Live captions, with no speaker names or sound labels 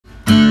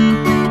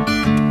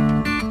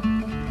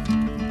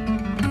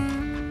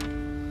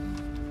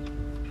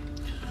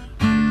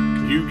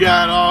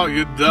got all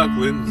your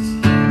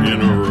ducklings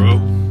in a row.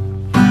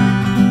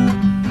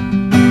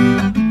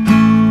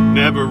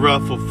 Never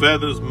ruffle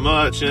feathers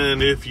much,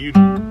 and if you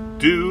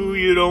do,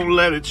 you don't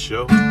let it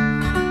show.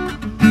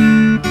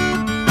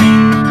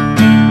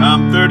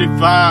 I'm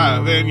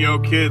 35 and your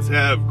kids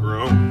have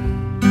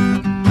grown.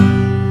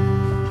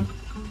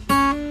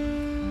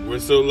 We're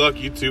so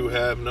lucky to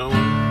have known.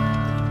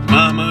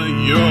 Mama,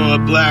 you're a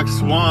black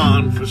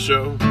swan for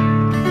show.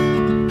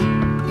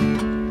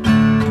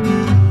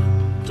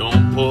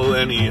 Don't pull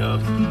any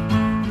of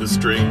the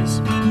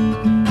strings.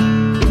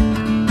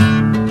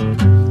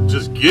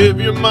 Just give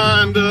your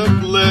mind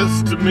up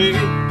less to me.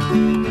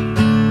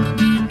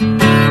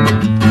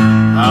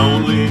 I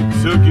only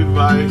took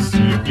advice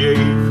you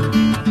gave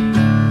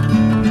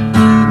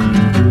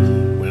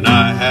when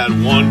I had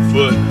one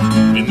foot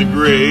in the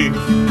grave.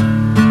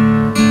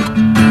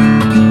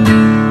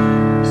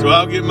 So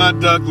I'll get my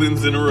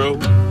ducklings in a row.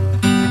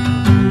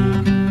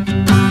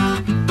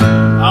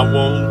 I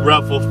won't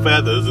ruffle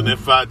feathers, and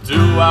if I do,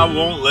 I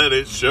won't let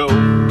it show.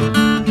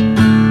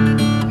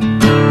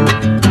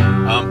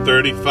 I'm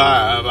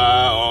 35,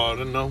 I ought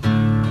to know.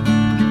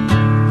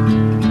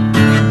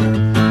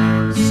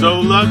 So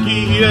lucky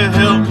you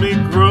helped me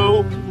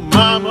grow,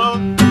 Mama.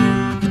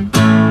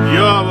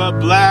 You're a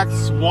black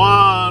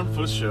swan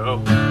for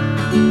show.